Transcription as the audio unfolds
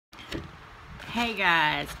Hey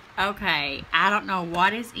guys, okay, I don't know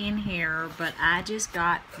what is in here, but I just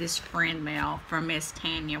got this friend mail from Miss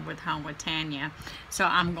Tanya with Home with Tanya, so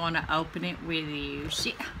I'm going to open it with you.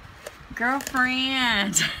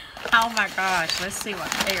 Girlfriend, oh my gosh, let's see what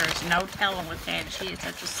there's no telling with Tanya. She is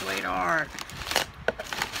such a sweetheart.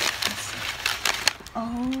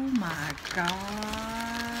 Oh my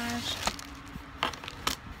gosh.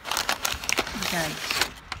 Okay.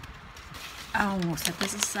 I almost set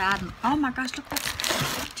this aside. Oh my gosh, look what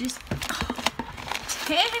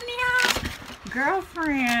Tanya,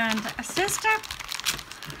 girlfriend, sister.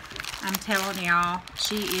 I'm telling y'all,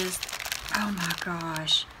 she is, oh my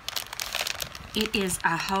gosh. It is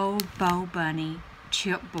a whole BoBunny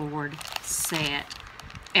chipboard set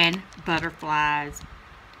and butterflies.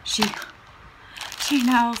 She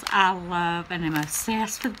knows I love and am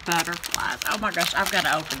obsessed with butterflies. Oh my gosh, I've got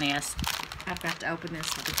to open this. I've got to open this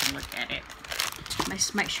so we can look at it.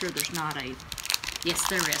 Let's make sure there's not a... Yes,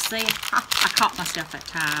 there is. See, I caught myself that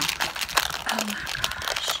time. Oh my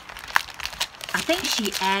gosh. I think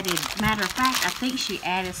she added... Matter of fact, I think she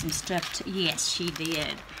added some stuff to... Yes, she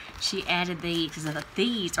did. She added these.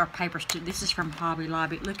 These are papers too. This is from Hobby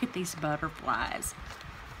Lobby. Look at these butterflies.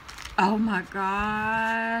 Oh my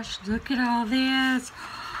gosh. Look at all this.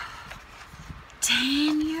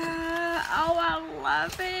 Tanya. Oh, I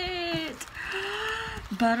love it.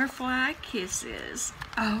 Butterfly Kisses.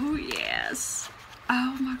 Oh, yes.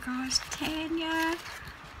 Oh, my gosh, Tanya.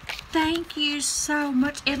 Thank you so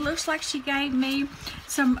much. It looks like she gave me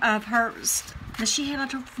some of hers that she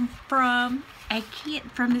had from a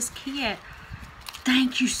kit, from this kit.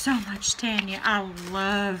 Thank you so much, Tanya. I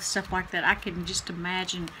love stuff like that. I can just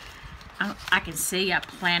imagine. I can see a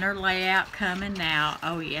planner layout coming now.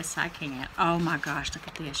 Oh, yes, I can. Oh, my gosh, look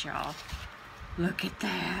at this, y'all. Look at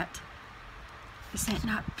that. Is that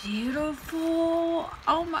not beautiful?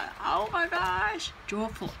 Oh my gosh.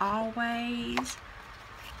 Joyful always.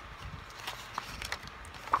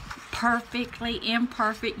 Perfectly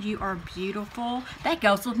imperfect. You are beautiful. That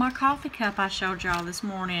goes with my coffee cup I showed y'all this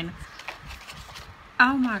morning.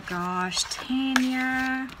 Oh my gosh,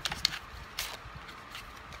 Tanya.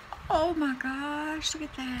 Oh my gosh, look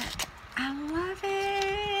at that. I love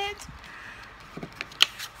it.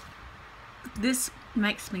 This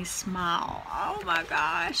makes me smile. Oh my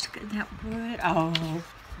gosh, look at that wood. Oh,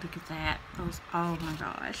 look at that. Those, oh my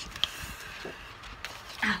gosh.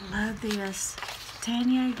 I love this.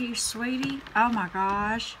 Tanya, you sweetie. Oh my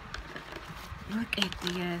gosh. Look at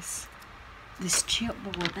this. This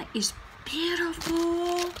chipboard. That is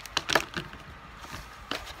beautiful.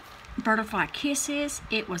 Butterfly Kisses.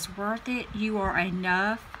 It was worth it. You are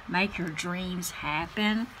enough. Make your dreams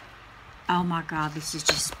happen. Oh my God, this is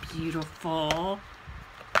just beautiful.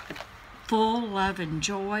 Full love and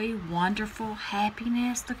joy, wonderful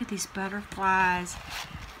happiness. Look at these butterflies.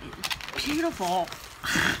 It's beautiful.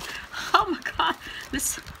 Oh my God,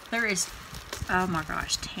 there is, oh my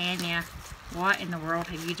gosh, Tanya, what in the world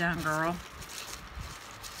have you done, girl?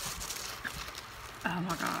 Oh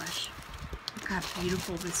my gosh, look how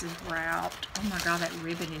beautiful this is wrapped. Oh my God, that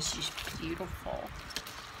ribbon is just beautiful.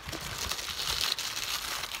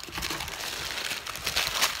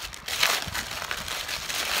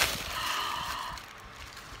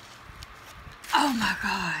 Oh my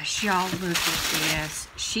gosh, y'all look at this.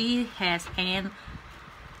 She has hand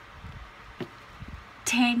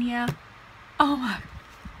Tanya. Oh my.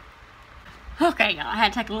 Okay, y'all, I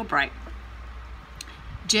had to take a little break.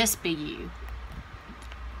 Just be you.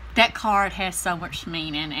 That card has so much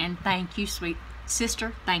meaning, and thank you, sweet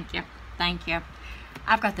sister. Thank you. Thank you.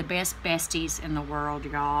 I've got the best besties in the world,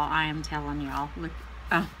 y'all. I am telling y'all. Look,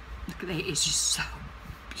 look at that. It's just so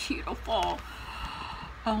beautiful.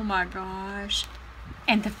 Oh my gosh.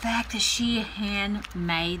 And the fact that she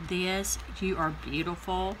handmade this, you are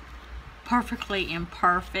beautiful, perfectly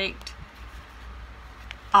imperfect,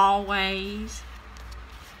 always.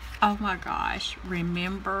 Oh my gosh,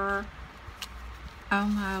 remember. Oh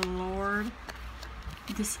my Lord.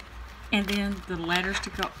 This, and then the letters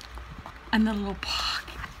to go, and the little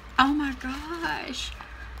pocket. Oh my gosh.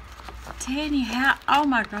 Tanya, how, oh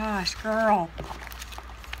my gosh, girl.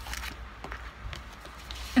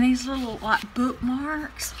 And these little like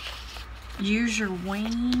bookmarks. Use your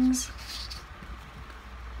wings.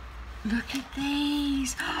 Look at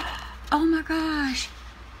these. Oh my gosh.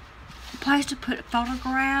 A place to put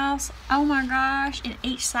photographs. Oh my gosh. In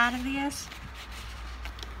each side of this.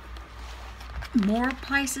 More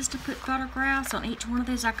places to put photographs. On each one of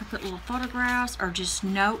these I could put little photographs or just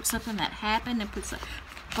note something that happened and put some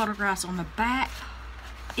photographs on the back.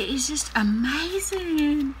 It is just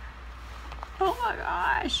amazing. Oh my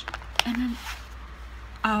gosh. And then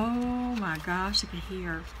Oh my gosh, look at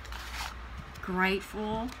here.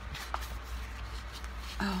 Grateful.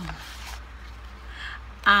 Oh.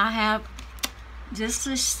 I have, just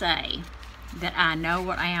to say that I know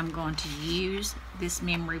what I am going to use this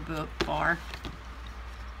memory book for.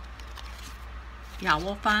 Y'all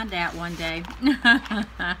will find out one day.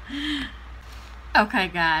 Okay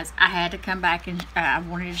guys, I had to come back and I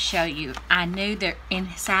wanted to show you. I knew that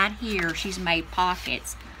inside here she's made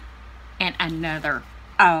pockets and another.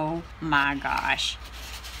 Oh my gosh.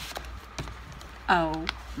 Oh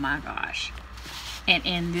my gosh. And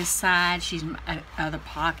in this side she's other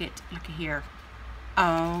pocket. Look at here.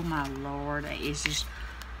 Oh my Lord, it is just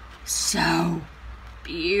so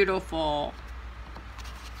beautiful.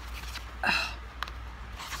 Oh.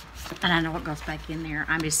 And I know what goes back in there.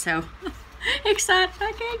 I'm just so excited.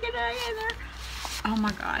 I can't get it in there. Oh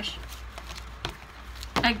my gosh.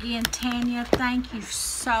 Again, Tanya, thank you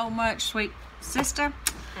so much, sweet sister.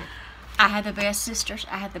 I have the best sisters.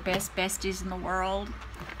 I have the best besties in the world.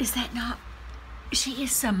 Is that not? She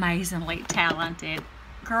is amazingly talented.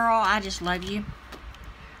 Girl, I just love you.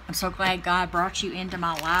 I'm so glad God brought you into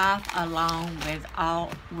my life along with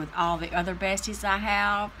all the other besties I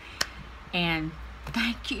have. And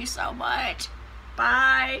thank you so much.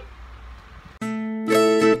 Bye.